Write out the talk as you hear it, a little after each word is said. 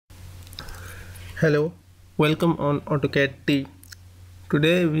Hello, welcome on AutoCAD T.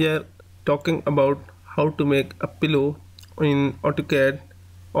 Today we are talking about how to make a pillow in AutoCAD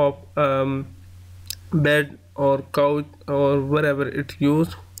of bed or couch or wherever it's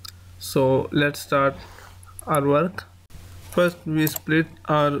used. So let's start our work. First we split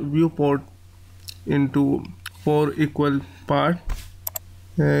our viewport into 4 equal parts.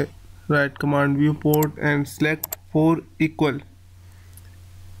 Right command viewport and select 4 equal.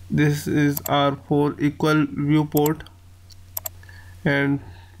 This is our 4 equal viewport and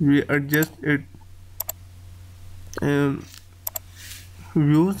we adjust it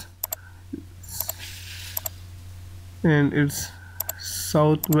views and its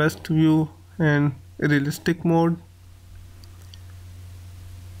southwest view and realistic mode.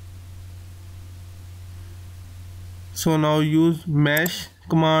 So now use mesh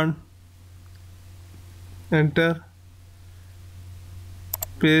command, enter,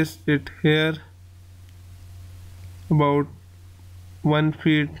 paste it here about 1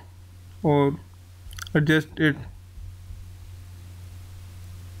 feet or adjust it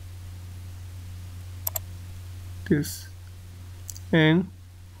this and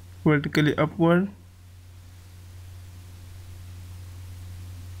vertically upward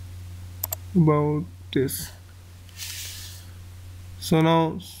about this. So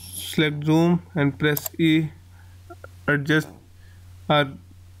now select zoom and press E, adjust our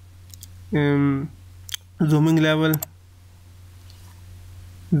zooming level,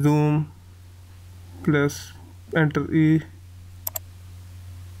 zoom plus enter E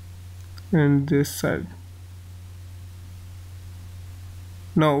and this side.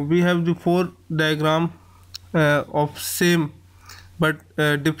 Now we have the 4 diagram of same but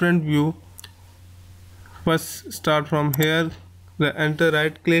different view. First start from here, enter,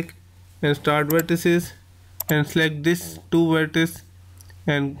 right click and start vertices and select this 2 vertices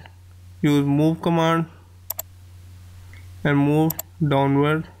and use move command and move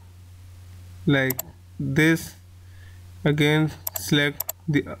downward like this. Again select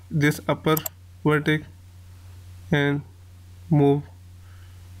this upper vertex and move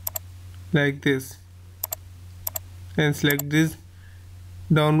like this and select this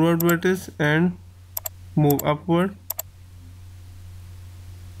downward vertex and move upward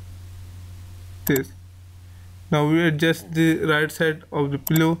this. Now we adjust the right side of the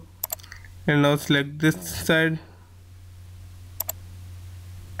pillow and now select this side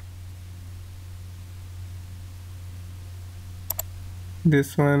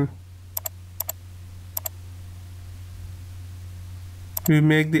this one. We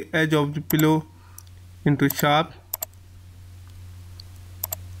make the edge of the pillow into sharp.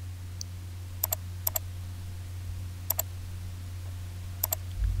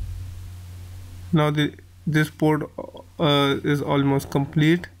 Now this port is almost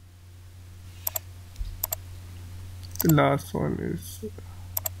complete. The last one is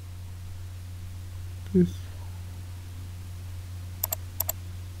this.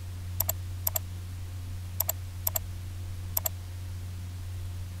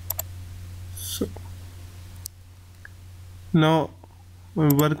 So now we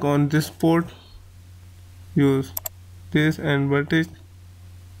work on this port. Use this and vertex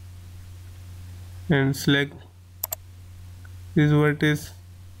and select this vertex.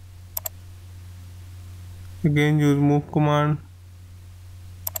 Again use move command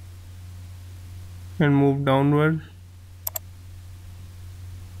and move downward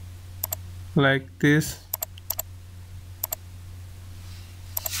like this.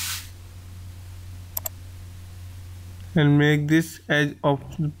 And make this edge of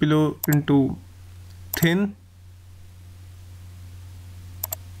the pillow into thin.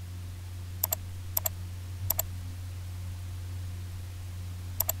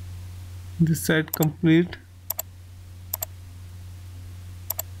 This side complete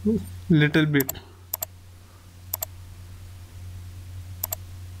little bit.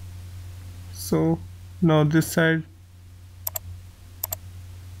 So now this side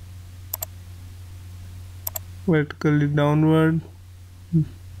vertically downward,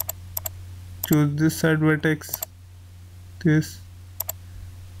 choose this side vertex, this,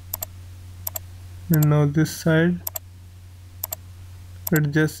 and now this side,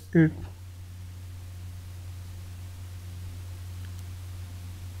 adjust it.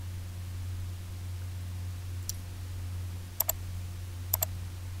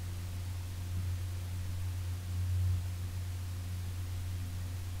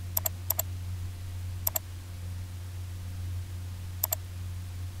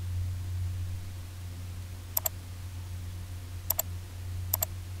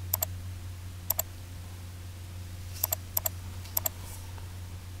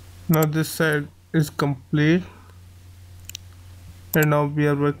 Now this side is complete, and now we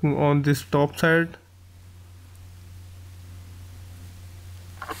are working on this top side.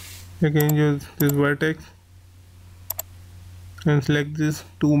 Again, use this vertex and select this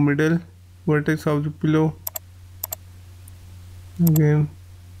two middle vertex of the pillow. Again,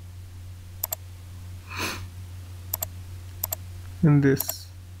 and this.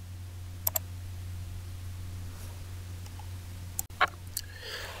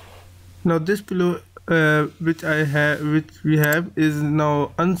 Now this pillow which we have is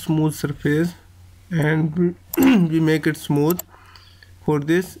now unsmooth surface, and we make it smooth. For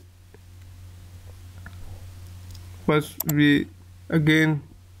this, first we again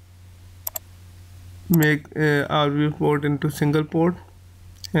make our viewport into single port,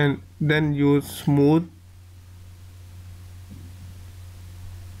 and then use smooth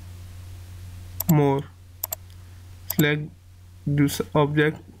more. Select this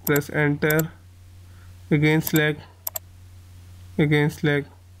object, press enter, again select,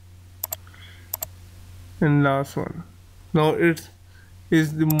 and last one. Now it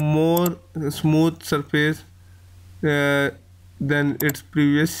is the more smooth surface than its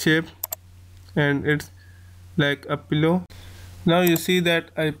previous shape, and it's like a pillow. Now you see that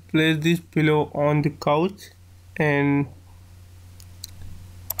I placed this pillow on the couch, and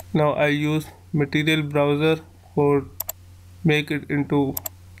now I use material browser for make it into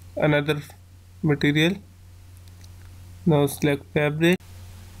another material. Now select fabric.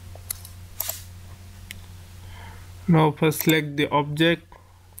 Now first select the object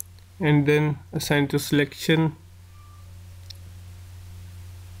and then assign to selection.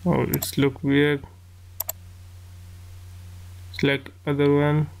 Oh, it's look weird. Select other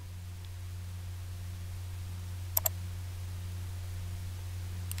one.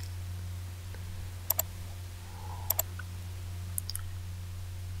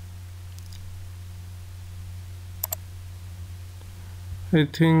 I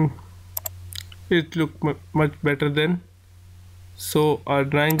think it look much better then. So our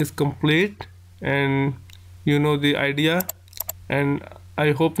drawing is complete, and you know the idea, and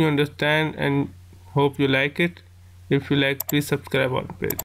I hope you understand and hope you like it. If you like, please subscribe our page.